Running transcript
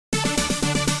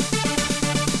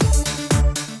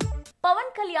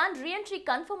Kalyan reentry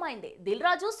confirm అయింది. దిల్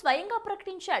రాజు స్వయంగా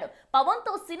ప్రకటించాడు. పవన్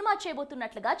తో సినిమా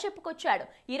చేయబోతున్నట్లుగా చెప్పుకొచ్చాడు.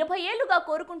 20 ఏళ్లుగా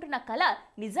కోరుకుంటున్న కళ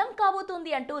నిజం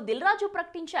కాబోతుంది అంటూ దిల్ రాజు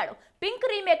ప్రకటించాడు. పింక్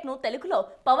రీమేక్ ను తెలుగులో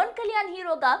పవన్ కళ్యాణ్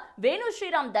హీరోగా వేణు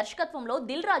శ్రీరామ్ దర్శకత్వంలో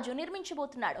దిల్ రాజు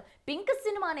నిర్మించబోతున్నాడు. పింక్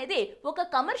సినిమా అనేది ఒక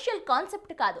కమర్షియల్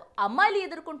కాన్సెప్ట్ కాదు. అమ్మాయిలు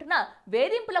ఎదుర్కొంటున్న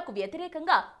వేధింపులకు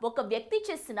వ్యతిరేకంగా ఒక వ్యక్తి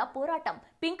చేసిన పోరాటం.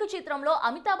 పింక్ చిత్రంలో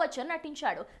అమితాబ్ బచ్చన్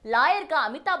నటించాడు. లాయర్ గా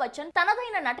అమితాబ్ బచ్చన్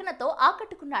తనదైన నటనతో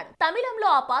ఆకట్టుకున్నాడు. తమిళంలో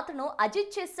ఆ పాత్రను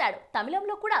అజిత్ చేశాడు.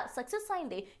 తమిళంలో కూడా సక్సెస్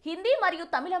అయింది. హిందీ మరియు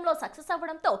తమిళంలో సక్సెస్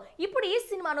అవ్వడంతో ఇప్పుడు ఈ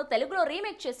సినిమాను తెలుగులో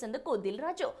రీమేక్ చేసేందుకు దిల్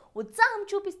రాజు ఉత్సాహం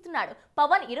చూపిస్తున్నాడు.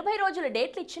 పవన్ 20 రోజుల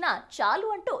డేట్లు ఇచ్చినా చాలు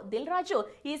అంటూ దిల్ రాజు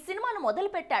ఈ సినిమాను మొదలు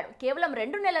పెట్టాడు. కేవలం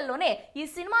 2 నెలల్లోనే ఈ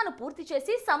సినిమాను పూర్తి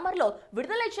చేసి సమ్మర్ లో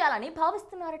విడుదల చేయాలని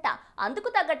భావిస్తున్నారట.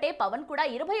 అందుకు తగ్గట్టే పవన్ కూడా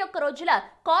 21 రోజుల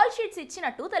కాల్ షీట్స్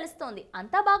ఇచ్చినట్టు తెలుస్తోంది.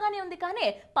 అంతా బాగానే ఉంది, కానీ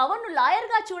పవన్ ను లాయర్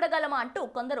గా చూడగలమా అంటూ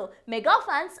కొందరు మెగా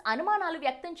ఫ్యాన్స్ అనుమానాలు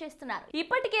వ్యక్తం చేస్తున్నారు.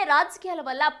 ఇప్పటికే రాజకీయాల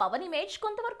వల్ల పవన్ ఇమేజ్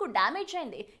కొంతవరకు డ్యామేజ్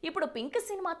అయింది. ఇప్పుడు పింక్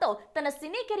సినిమాతో తన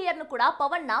సినీ కెరియర్ ను కూడా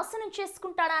పవన్ నాశనం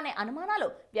చేసుకుంటాడా అనే అనుమానాలు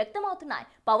వ్యక్తమవుతున్నాయి.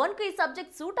 పవన్ కు ఈ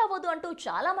సబ్జెక్ట్ సూట్ అవ్వదు అంటూ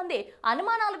చాలా మంది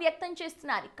అనుమానాలు వ్యక్తం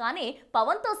చేస్తున్నారు. కానీ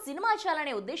పవన్ తో సినిమా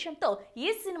చేయాలనే ఉద్దేశంతో ఈ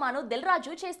సినిమాను దిల్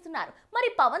రాజు చేస్తున్నారు. మరి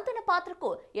పవన్ తన పాత్రకు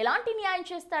ఎలాంటి న్యాయం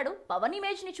చేస్తాడు? పవన్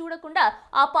ఇమేజ్ ని చూడకుండా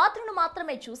ఆ పాత్రను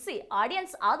మాత్రమే చూసి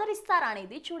ఆడియన్స్ ఆదరిస్తారా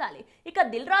అనేది చూడాలి. ఇక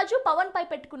దిల్ రాజు పవన్ పై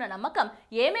పెట్టుకున్న నమ్మకం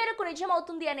ఏ మేరకు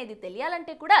నిజమవుతుంది అనేది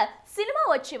తెలియాలంటే కూడా సినిమా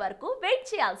వచ్చే వరకు వెయిట్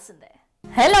చేయాల్సిందే.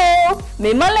 హలో,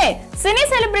 మిమ్మల్ని సినీ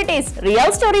సెలబ్రిటీస్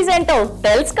రియల్ స్టోరీస్ ఏంటో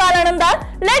తెలుసుకోవాలనుందా?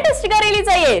 లేటెస్ట్ గా రిలీజ్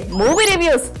అయ్యే మూవీ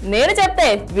రివ్యూస్ నేను చెప్తే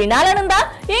వినాలనుందా?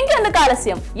 ఇంకెందుకు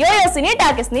ఆలస్యం, యోయో సినీ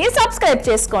టాకీస్ ని సబ్స్క్రైబ్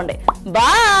చేసుకోండి.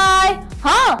 బాయ్.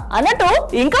 అన్నట్టు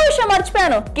ఇంకో విషయం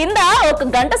మర్చిపోయాను, కింద ఒక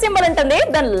గంట సింబల్ ఉంటుంది,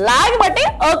 దాన్ని లాగి బట్టి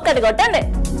ఒక్కటి కొట్టండి.